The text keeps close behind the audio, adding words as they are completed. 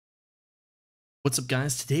What's up,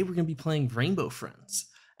 guys? Today we're going to be playing Rainbow Friends.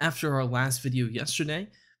 After our last video yesterday,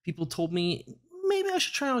 people told me maybe I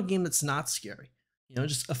should try out a game that's not scary. You know,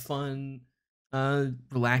 just a fun,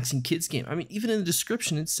 relaxing kids game. I mean, even in the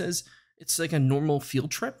description, it says it's like a normal field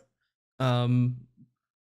trip. So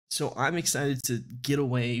I'm excited to get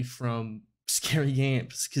away from scary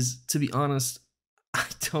games because, to be honest, I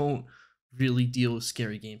don't really deal with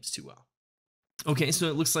scary games too well. Okay, so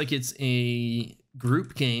it looks like it's a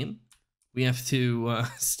group game. We have to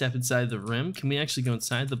step inside the rim. Can we actually go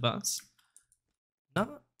inside the bus?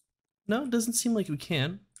 No, it doesn't seem like we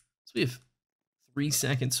can. So we have 3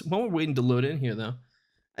 seconds. While we're waiting to load in here, though,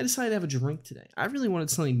 I decided to have a drink today. I really wanted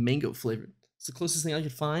something mango flavored. It's the closest thing I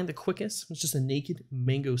could find, the quickest. It's just a naked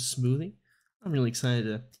mango smoothie. I'm really excited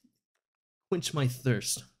to quench my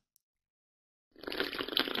thirst.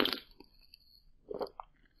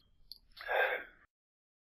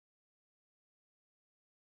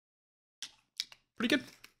 Pretty good.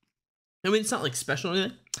 I mean, it's not like special or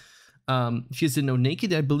anything. If you guys didn't know,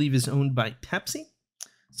 Naked, I believe, is owned by Pepsi.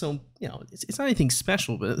 So, you know, it's not anything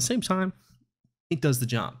special, but at the same time, it does the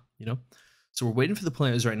job, you know? So we're waiting for the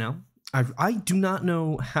players right now. I do not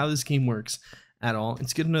know how this game works at all.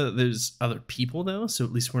 It's good to know that there's other people, though, so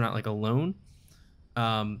at least we're not, like, alone.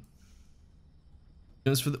 As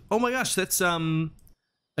for the, oh my gosh, that's a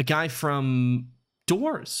guy from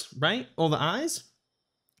Doors, right? All the eyes?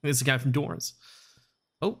 It's a guy from Doors.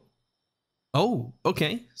 Oh,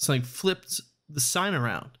 okay. So like flipped the sign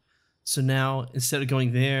around. So now instead of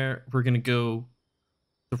going there, we're gonna go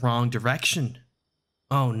the wrong direction.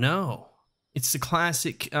 Oh no. It's the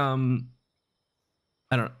classic I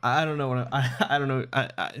don't know what I don't know.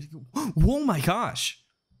 Oh my gosh.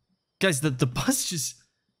 Guys, the bus just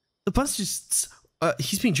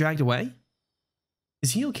he's being dragged away.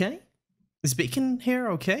 Is he okay? Is Bacon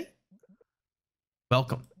Hair okay?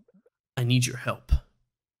 Welcome. I need your help.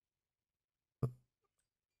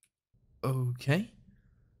 Okay.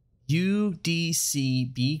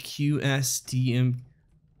 UDCBQSDM.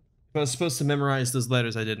 I was supposed to memorize those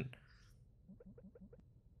letters. I didn't.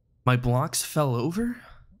 My blocks fell over?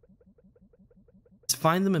 Let's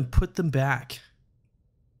find them and put them back.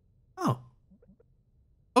 Oh.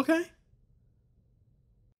 Okay.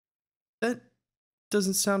 That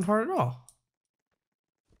doesn't sound hard at all.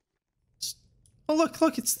 Oh, look,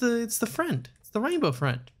 it's the friend. It's the rainbow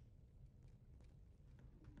friend.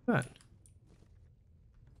 Good.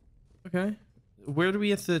 Okay. Where do we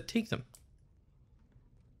have to take them?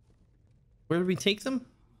 Where do we take them?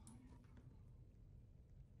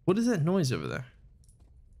 What is that noise over there?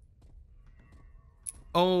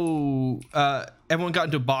 Oh, everyone got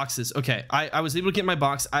into boxes. Okay, I was able to get my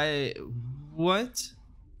box. What?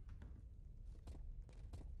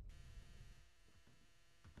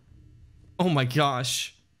 Oh my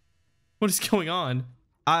gosh. What is going on?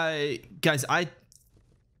 Guys,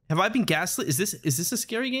 have I been gaslit? Is this a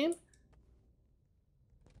scary game?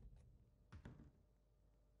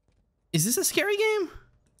 Is this a scary game?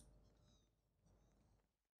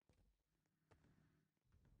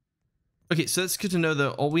 Okay, so that's good to know,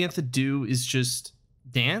 though. All we have to do is just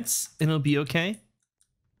dance, and it'll be okay.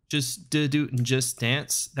 Just do and just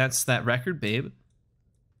dance. That's that record, babe.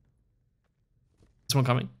 Is one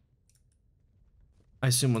coming? I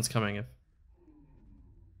assume one's coming.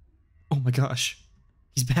 Oh my gosh.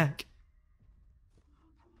 He's back.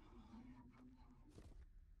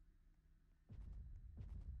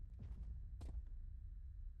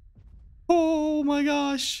 Oh my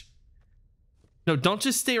gosh. No, don't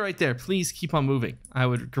just stay right there. Please keep on moving. I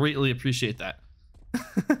would greatly appreciate that.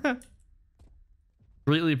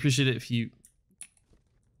 Greatly appreciate it if you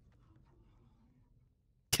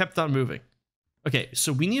kept on moving. Okay,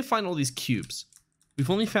 so we need to find all these cubes. We've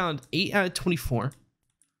only found 8 out of 24.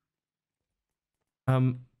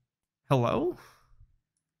 Hello?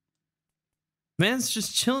 Man's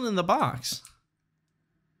just chilling in the box.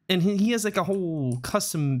 And he has like a whole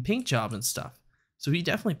custom paint job and stuff. So he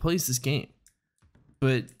definitely plays this game.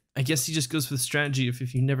 But I guess he just goes for the strategy of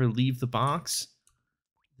if you never leave the box,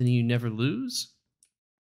 then you never lose.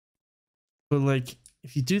 But like,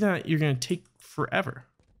 if you do that, you're going to take forever.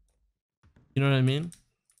 You know what I mean?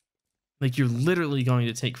 Like, you're literally going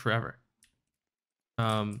to take forever.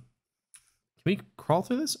 Can we crawl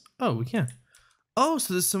through this? Oh, we can. Oh,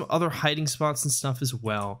 so there's some other hiding spots and stuff as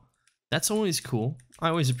well. That's always cool. I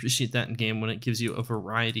always appreciate that in game when it gives you a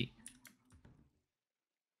variety.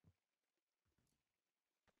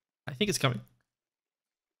 I think it's coming.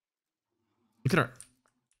 Look at our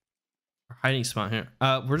hiding spot here.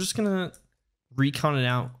 We're just gonna recon it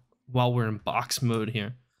out while we're in box mode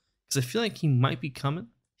here, because I feel like he might be coming.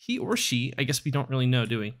 He or she. I guess we don't really know,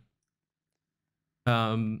 do we?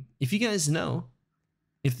 If you guys know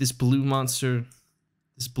if this blue monster,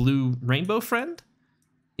 this blue rainbow friend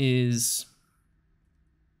is,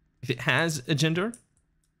 if it has a gender,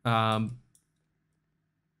 you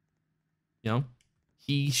know,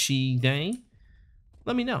 he, she, they,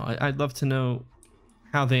 let me know. I'd love to know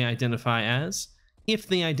how they identify as, if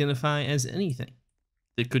they identify as anything.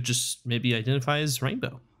 They could just maybe identify as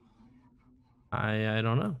rainbow. I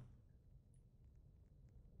don't know.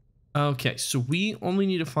 Okay, so we only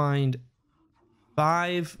need to find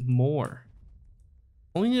 5 more.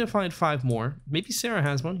 Only need to find 5 more. Maybe Sarah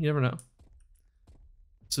has one, you never know.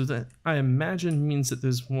 So that, I imagine, means that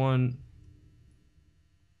there's one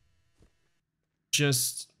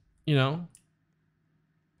just, you know,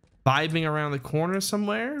 vibing around the corner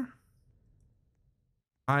somewhere.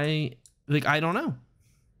 I don't know.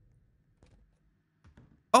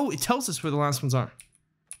 Oh, it tells us where the last ones are.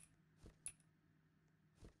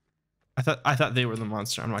 I thought they were the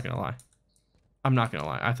monster. I'm not gonna lie. I'm not gonna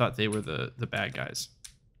lie. I thought they were the bad guys.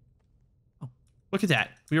 Oh, look at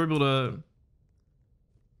that. We were able to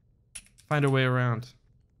find our way around.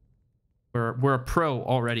 We're a pro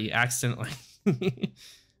already, accidentally.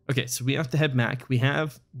 Okay, so we have to head back. We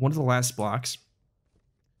have one of the last blocks.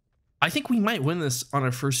 I think we might win this on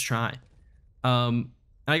our first try. And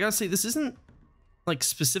I gotta say, this isn't like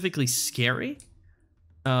specifically scary.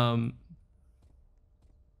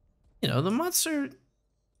 You know, the monster,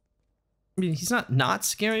 I mean, he's not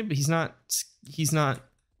scary, but he's not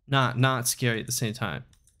scary at the same time.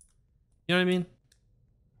 You know what I mean?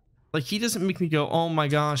 Like, he doesn't make me go, oh my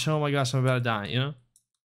gosh, I'm about to die, you know?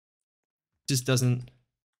 Just doesn't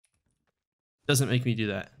make me do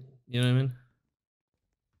that. You know what I mean?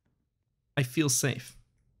 I feel safe,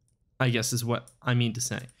 I guess is what I mean to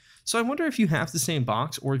say. So I wonder if you have the same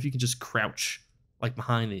box or if you can just crouch like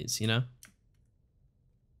behind these, you know?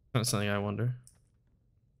 That's something I wonder.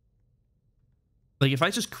 Like, if I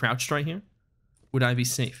just crouched right here, would I be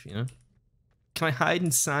safe, you know? Can I hide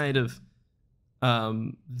inside of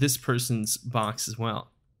this person's box as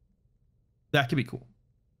well? That could be cool.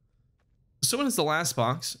 Someone has the last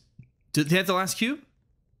box. Do they have the last cube?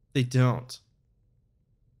 They don't.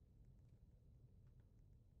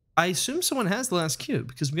 I assume someone has the last cube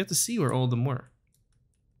because we have to see where all of them were.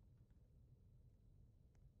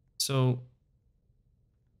 So,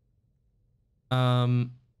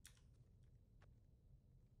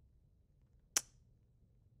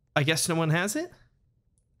 I guess no one has it.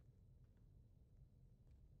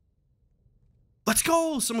 Let's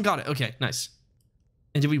go! Someone got it. Okay, nice.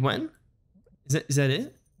 And did we win? Is that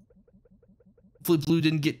it? Hopefully blue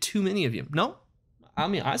didn't get too many of you. No? I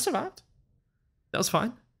mean, I survived. That was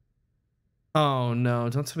fine. Oh no,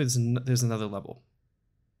 don't tell me there's another level.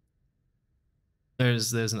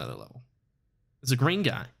 There's another level. There's a green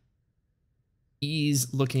guy.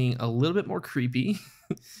 He's looking a little bit more creepy.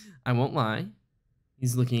 I won't lie.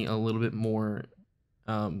 He's looking a little bit more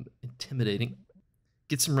intimidating.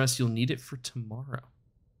 Get some rest, you'll need it for tomorrow.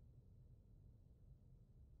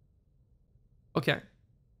 Okay.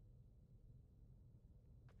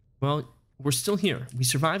 Well, we're still here. We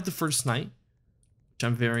survived the first night, which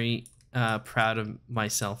I'm very proud of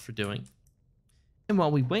myself for doing. And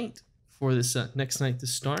while we wait for this next night to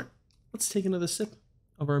start, let's take another sip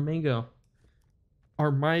of our mango.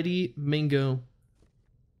 Our mighty mango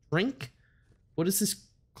drink. What is this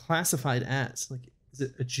classified as? Like, is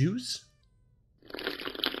it a juice?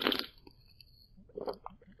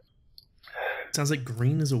 Sounds like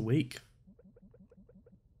Green is awake.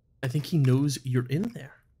 I think he knows you're in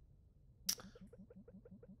there.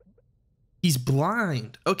 He's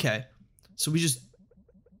blind. Okay. So we just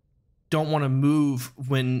don't want to move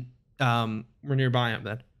when we're nearby him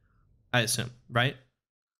then. I assume, right?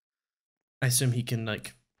 I assume he can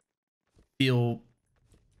like feel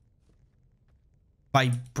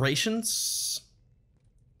vibrations,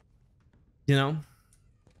 you know?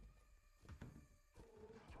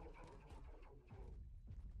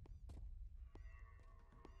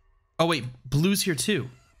 Oh wait, blue's here too.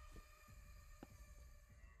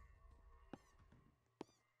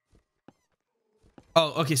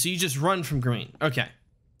 Oh, okay, so you just run from green. Okay.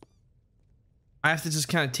 I have to just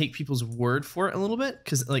kind of take people's word for it a little bit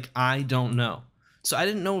because like I don't know. So I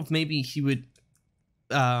didn't know if maybe he would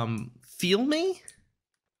feel me.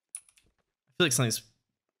 I feel like something's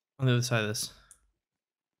on the other side of this.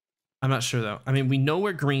 I'm not sure though. I mean, we know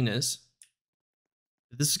where green is.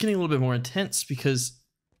 This is getting a little bit more intense because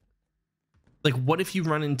like what if you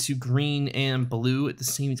run into green and blue at the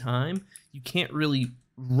same time? You can't really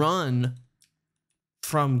run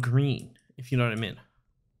from green, if you know what I mean.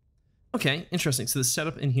 Okay, interesting. So the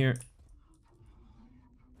setup in here.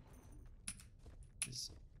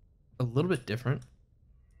 is a little bit different.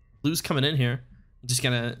 Blue's coming in here. I'm just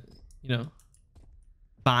gonna, you know,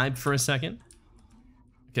 vibe for a second.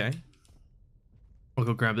 Okay. We'll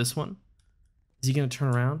go grab this one. Is he gonna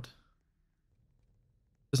turn around?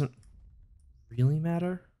 Doesn't really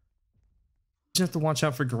matter. Just have to watch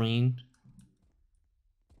out for green.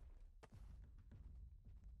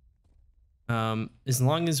 As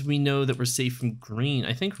long as we know that we're safe from green,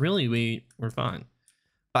 I think really we're fine.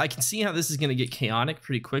 But I can see how this is gonna get chaotic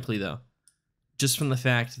pretty quickly though. Just from the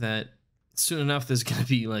fact that soon enough there's gonna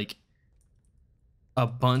be like a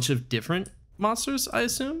bunch of different monsters, I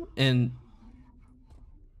assume, and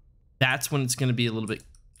that's when it's gonna be a little bit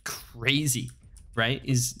crazy, right?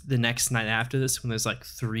 Is the next night after this when there's like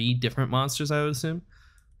 3 different monsters, I would assume.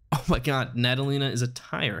 Oh my god, Natalina is a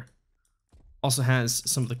tire. Also has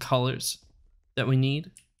some of the colors that we need.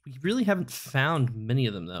 We really haven't found many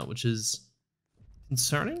of them though, which is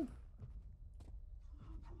concerning.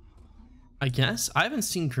 I guess. I haven't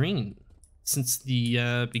seen green since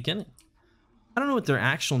the beginning. I don't know what their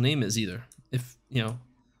actual name is either. If, you know,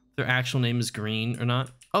 their actual name is green or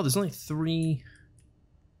not. Oh, there's only 3.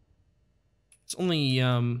 It's only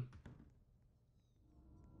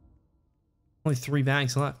 3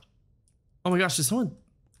 bags left. Oh my gosh, did someone...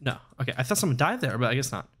 No. Okay, I thought someone died there, but I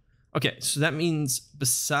guess not. Okay, so that means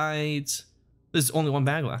besides... There's only 1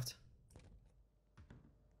 bag left.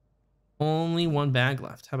 Only 1 bag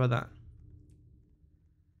left. How about that?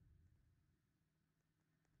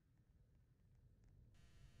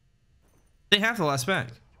 They have the last bag.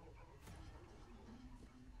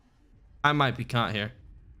 I might be caught here.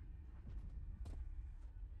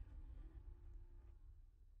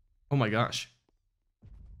 Oh my gosh.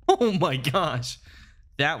 Oh my gosh.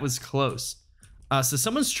 That was close. So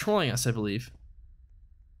someone's trolling us, I believe.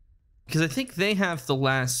 Because I think they have the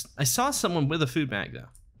last... I saw someone with a food bag, though.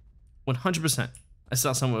 100%. I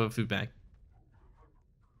saw someone with a food bag.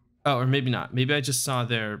 Oh, or maybe not. Maybe I just saw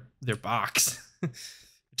their box.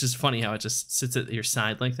 Which is funny how it just sits at your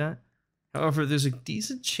side like that. However, there's a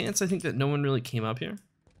decent chance, I think, that no one really came up here.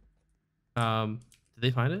 Did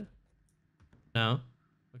they find it? No?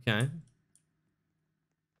 Okay.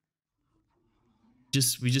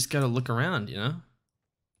 We just gotta look around, you know?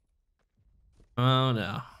 Oh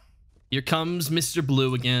no. Here comes Mr.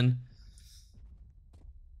 Blue again.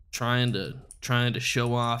 Trying to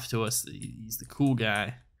show off to us that he's the cool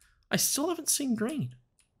guy. I still haven't seen Green.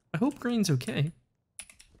 I hope Green's okay.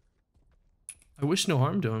 I wish no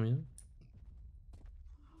harm to him, you know?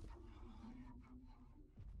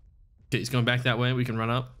 Okay, he's going back that way. We can run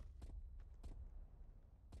up.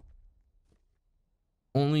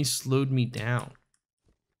 Only slowed me down.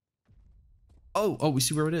 Oh, we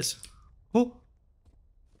see where it is. Oh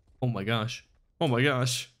my gosh. Oh my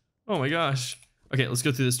gosh. Oh my gosh. Okay, let's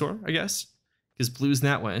go through this door, I guess. Because Blue's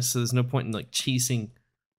that way, so there's no point in like chasing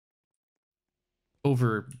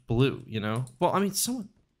over Blue, you know? Well, I mean,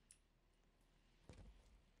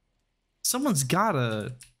 someone's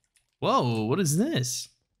gotta... Whoa, what is this?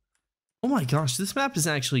 Oh my gosh, this map is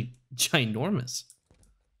actually ginormous.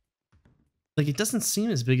 Like, it doesn't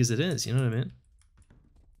seem as big as it is, you know what I mean?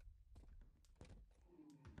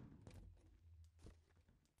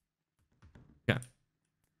 Yeah.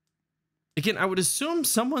 Again, I would assume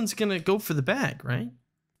someone's gonna go for the bag, right?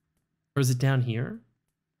 Or is it down here?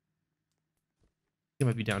 It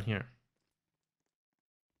might be down here.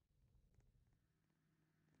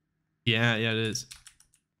 Yeah, it is.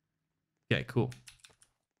 Okay, cool.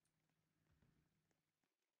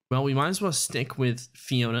 Well, we might as well stick with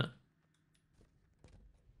Fiona.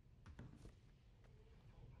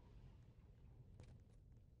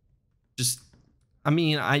 I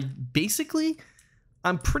mean, I'm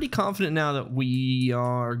pretty confident now that we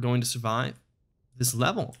are going to survive this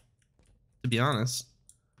level, to be honest.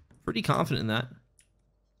 Pretty confident in that.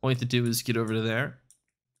 All we have to do is get over to there,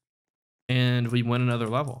 and we win another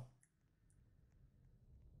level.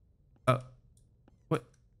 Oh, what?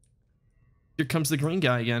 Here comes the green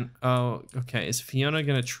guy again. Oh, okay. Is Fiona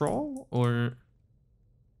gonna troll, or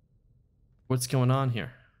what's going on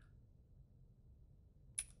here?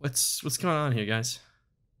 What's going on here, guys?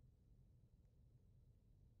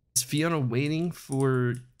 Is Fiona waiting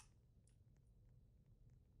for...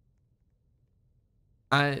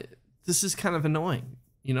 This is kind of annoying.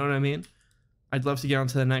 You know what I mean? I'd love to get on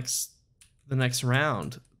to the next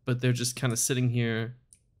round, but they're just kind of sitting here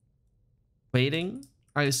waiting.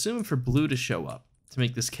 I assume for Blue to show up to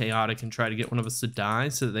make this chaotic and try to get one of us to die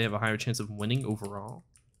so that they have a higher chance of winning overall.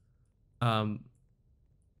 I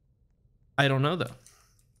don't know though.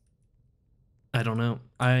 I don't know.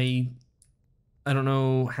 I don't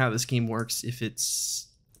know how this game works, if it's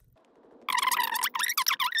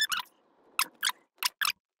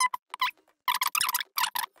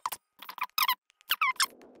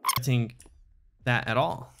expecting that at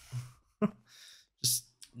all. Just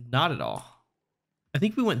not at all. I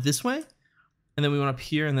think we went this way, and then we went up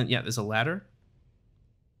here, and then, yeah, there's a ladder.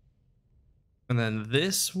 And then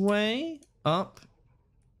this way, up,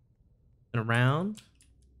 and around.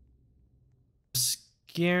 I'm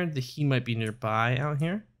scared that he might be nearby out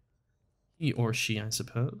here. He or she, I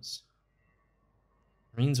suppose.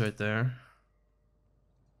 Green's right there.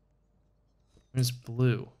 There's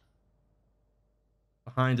blue.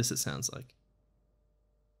 Behind us, it sounds like.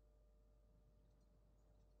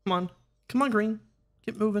 Come on. Come on, Green.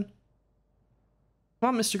 Get moving.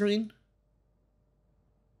 Come on, Mr. Green.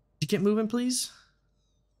 Could you get moving, please?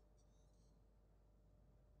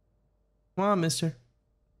 Come on, mister.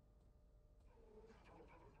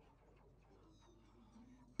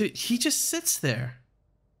 Dude, he just sits there.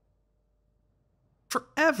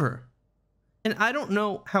 Forever. And I don't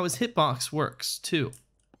know how his hitbox works, too.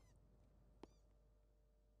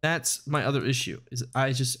 That's my other issue, is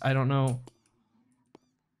I don't know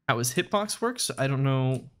how his hitbox works. I don't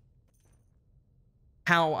know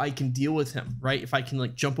how I can deal with him, right? If I can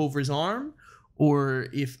like jump over his arm or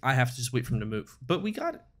if I have to just wait for him to move. But we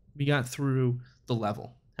got it. We got through the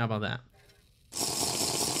level. How about that?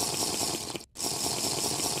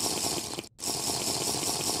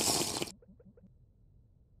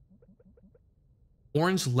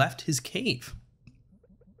 Orange left his cave.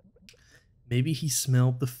 Maybe he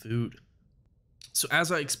smelled the food. So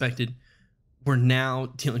as I expected, we're now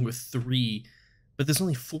dealing with 3, but there's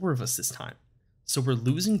only 4 of us this time. So we're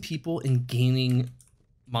losing people and gaining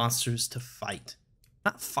monsters to fight.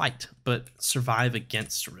 Not fight, but survive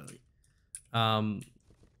against, really.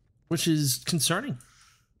 Which is concerning.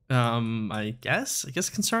 I guess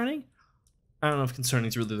concerning. I don't know if concerning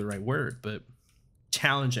is really the right word, but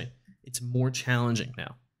challenging. It's more challenging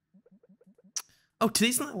now. Oh,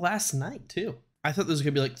 today's not the last night, too. I thought there was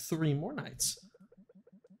going to be like 3 more nights.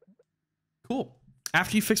 Cool.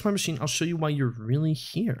 After you fix my machine, I'll show you why you're really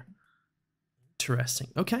here. Interesting.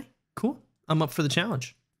 Okay, cool. I'm up for the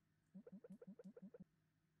challenge.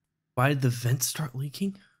 Why did the vent start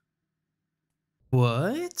leaking?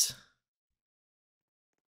 What?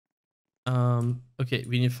 Okay,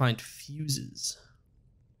 we need to find fuses.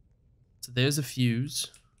 So there's a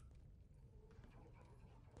fuse.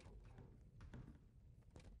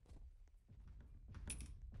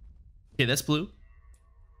 Okay, that's blue.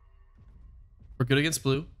 We're good against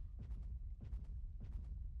blue.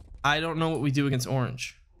 I don't know what we do against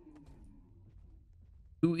orange.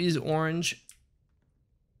 Who is orange?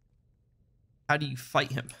 How do you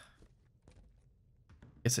fight him?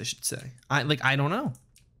 I guess I should say. I don't know.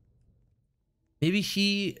 Maybe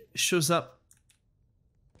he shows up.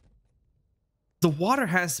 The water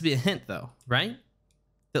has to be a hint though, right?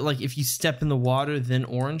 That like if you step in the water, then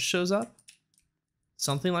orange shows up.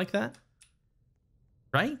 Something like that.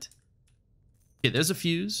 Right? Okay, there's a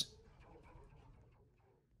fuse.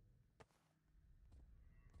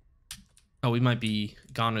 Oh, we might be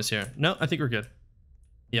goners here. No, I think we're good.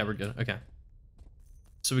 Yeah, we're good. Okay.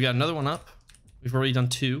 So we got another one up. We've already done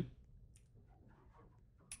 2.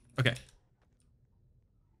 Okay.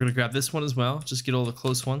 We're gonna grab this one as well. Just get all the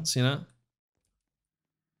close ones, you know?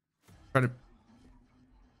 Try to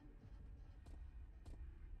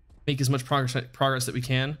make as much progress that we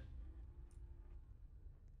can.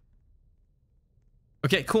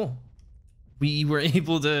 Okay, cool. We were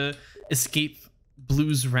able to escape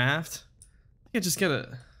Blue's raft. I just got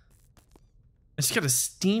a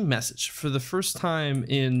Steam message for the first time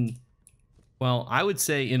in, well, I would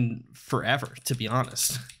say in forever, to be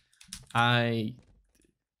honest.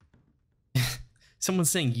 Someone's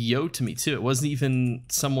saying yo to me too. It wasn't even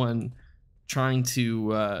someone trying to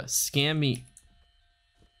scam me.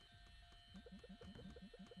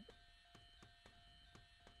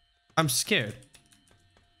 I'm scared.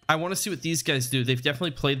 I want to see what these guys do. They've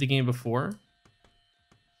definitely played the game before.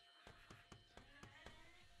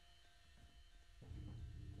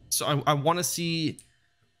 So I want to see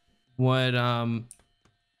what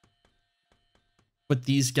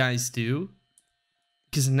these guys do,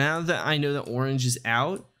 because now that I know that orange is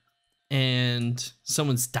out and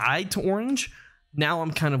someone's died to orange, now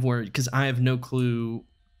I'm kind of worried because I have no clue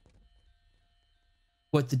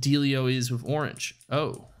what the dealio is with orange.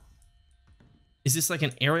 Oh, is this like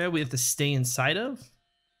an area we have to stay inside of?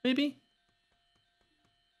 Maybe,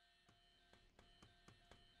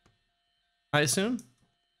 I assume.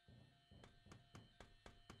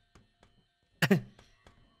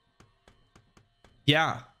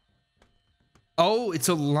 Yeah. Oh, it's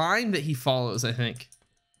a line that he follows, I think.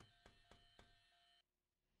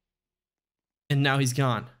 And now he's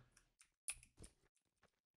gone.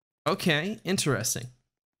 Okay, interesting.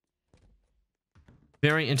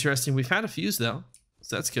 Very interesting. We've had a fuse though,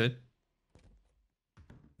 so that's good.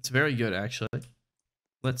 It's very good actually.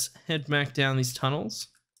 Let's head back down these tunnels.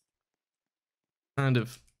 Kind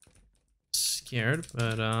of scared,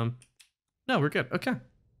 but no, we're good. Okay.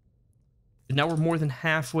 And now we're more than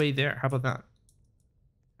halfway there. How about that?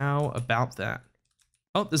 How about that?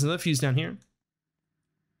 Oh, there's another fuse down here.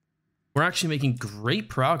 We're actually making great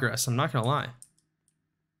progress. I'm not gonna lie.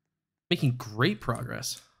 Making great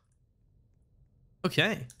progress.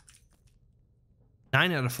 Okay.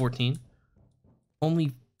 9 out of 14.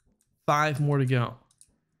 Only 5 more to go.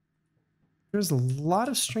 There's a lot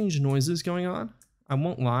of strange noises going on. I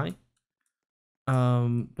won't lie.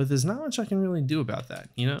 But there's not much I can really do about that,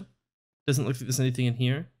 you know? Doesn't look like there's anything in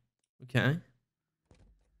here. Okay.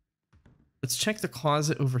 Let's check the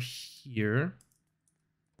closet over here.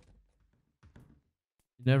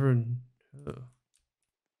 Never. Oh.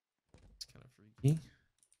 It's kind of freaky.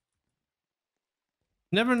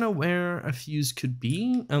 Never know where a fuse could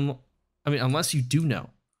be. I mean, unless you do know.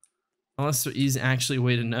 Unless there is actually a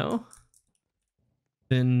way to know.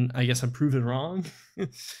 Then I guess I'm proven wrong.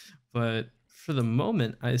 But for the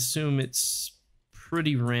moment, I assume it's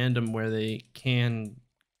pretty random where they can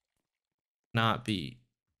not be.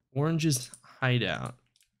 Orange's hideout.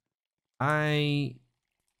 Oh,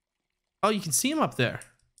 you can see him up there.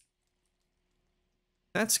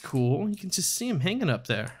 That's cool. You can just see him hanging up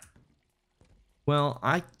there. Well,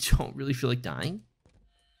 I don't really feel like dying.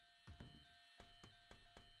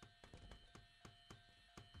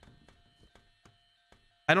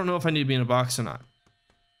 I don't know if I need to be in a box or not.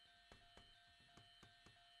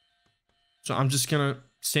 So I'm just gonna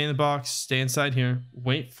stay in the box, stay inside here,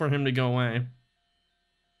 wait for him to go away.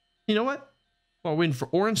 You know what? While waiting for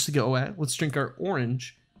orange to go away, let's drink our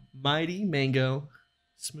orange mighty mango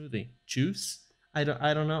smoothie. Juice? I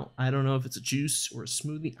don't know. I don't know if it's a juice or a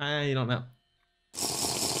smoothie. I don't know.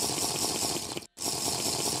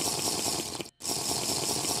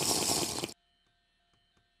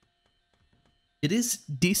 It is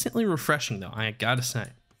decently refreshing though, I gotta say.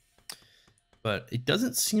 But it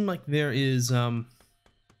doesn't seem like there is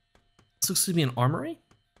this looks to be an armory.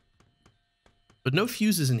 But no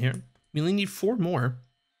fuses in here. We only need 4 more.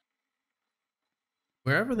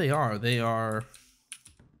 Wherever they are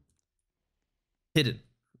hidden.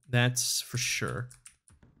 That's for sure.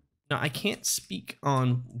 Now I can't speak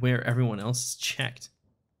on where everyone else is checked.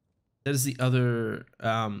 That is the other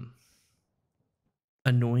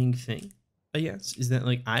annoying thing, I guess, is that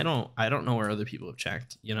like I don't know where other people have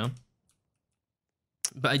checked, you know?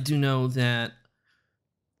 But I do know that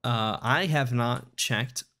I have not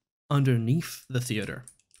checked underneath the theater.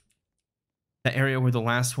 The area where the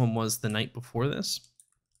last one was the night before this.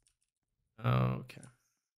 Okay.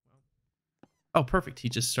 Oh, perfect. He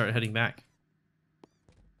just started heading back.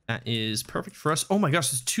 That is perfect for us. Oh my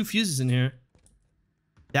gosh, there's 2 fuses in here.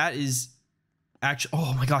 That is actually...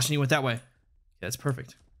 Oh my gosh, and he went that way. Yeah, that's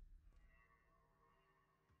perfect.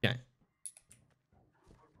 Okay.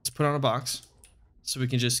 Let's put on a box so we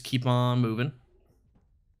can just keep on moving.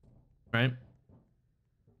 Right?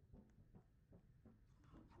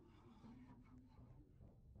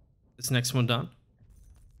 This next one done.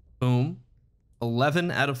 Boom. 11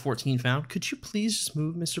 out of 14 found. Could you please just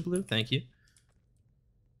move, Mr. Blue? Thank you.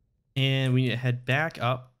 And we need to head back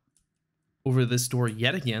up over this door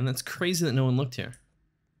yet again. That's crazy that no one looked here.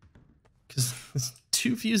 Because there's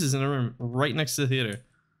 2 fuses in a room right next to the theater.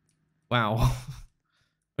 Wow.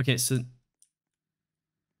 Okay, so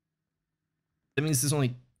that means there's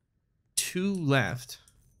only 2 left.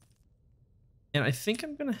 And I think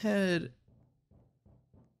I'm going to head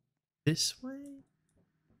this way.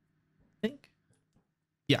 I think.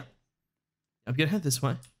 Yeah. I'm going to head this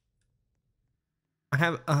way. I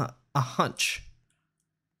have a hunch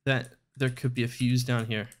that there could be a fuse down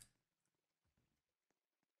here.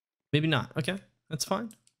 Maybe not. Okay, that's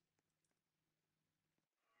fine.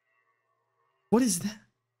 What is that?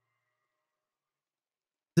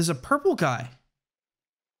 There's a purple guy.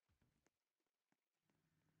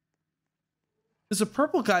 There's a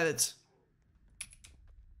purple guy that's...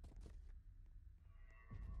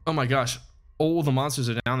 Oh my gosh. All the monsters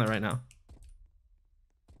are down there right now.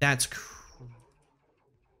 That's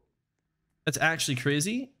actually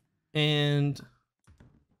crazy. And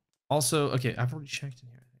also, okay, I've already checked in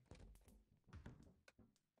here.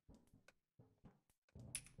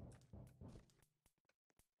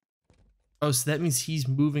 Oh, so that means he's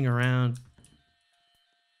moving around.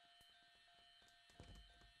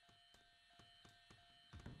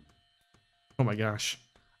 Oh my gosh.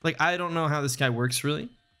 Like, I don't know how this guy works really.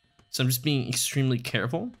 So I'm just being extremely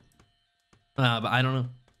careful. But I don't know.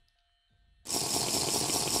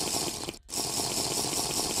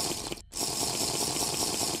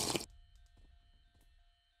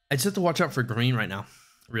 I just have to watch out for green right now.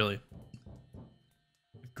 Really.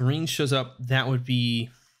 If green shows up, that would be...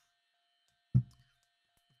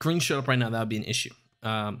 Green showed up right now, that would be an issue.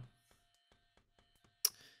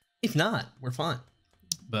 If not, we're fine.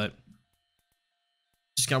 But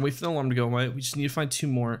just gotta wait for the alarm to go away. We just need to find 2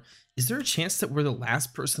 more. Is there a chance that we're the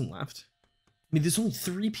last person left? I mean, there's only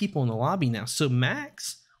 3 people in the lobby now. So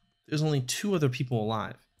max, there's only 2 other people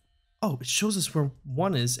alive. Oh, it shows us where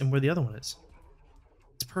one is and where the other one is.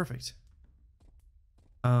 It's perfect.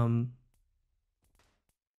 Oh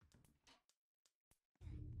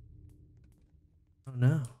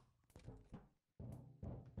no.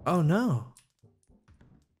 Oh no.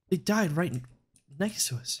 They died right next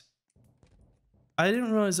to us. I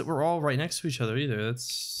didn't realize that we're all right next to each other either.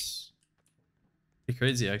 That's pretty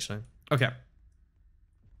crazy, actually. Okay.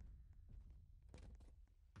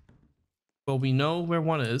 Well, we know where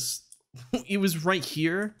one is. It was right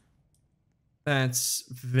here. That's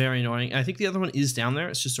very annoying. I think the other one is down there.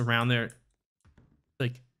 It's just around there.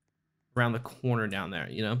 Like, around the corner down there,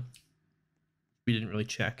 you know? We didn't really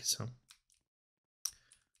check, so.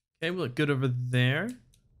 Okay, we look good over there.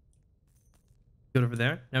 Good over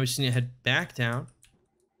there. Now we just need to head back down.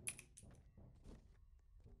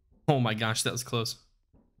 Oh my gosh, that was close.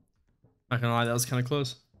 Not gonna lie, that was kind of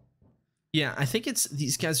close. Yeah, I think it's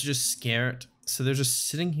these guys are just scared, so they're just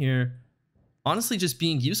sitting here, honestly, just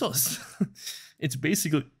being useless. It's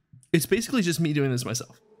basically just me doing this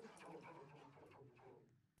myself.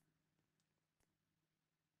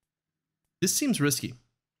 This seems risky.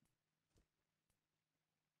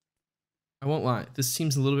 I won't lie. This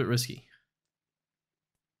seems a little bit risky.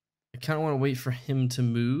 I kind of want to wait for him to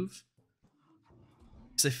move.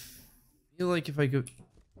 Because I feel like if I go...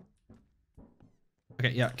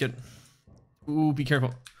 Okay, yeah, good. Ooh, be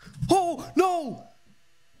careful. Oh, no!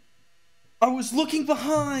 I was looking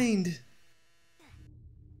behind!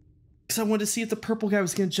 Because I wanted to see if the purple guy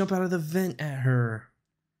was going to jump out of the vent at her.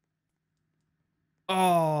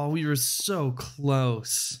 Oh, we were so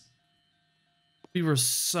close. We were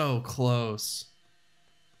so close.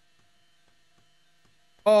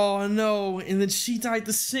 Oh no, and then she died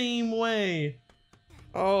the same way.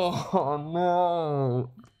 Oh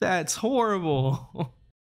no, that's horrible. All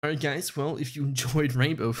right guys, well, if you enjoyed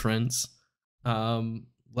Rainbow Friends,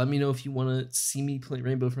 let me know if you want to see me play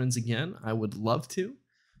Rainbow Friends again. I would love to.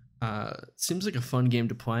 Seems like a fun game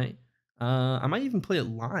to play. I might even play it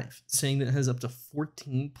live, saying that it has up to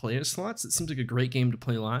 14 player slots. It seems like a great game to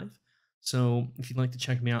play live. So if you'd like to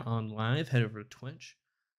check me out on live, head over to Twitch.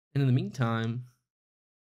 And in the meantime,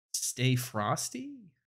 stay frosty.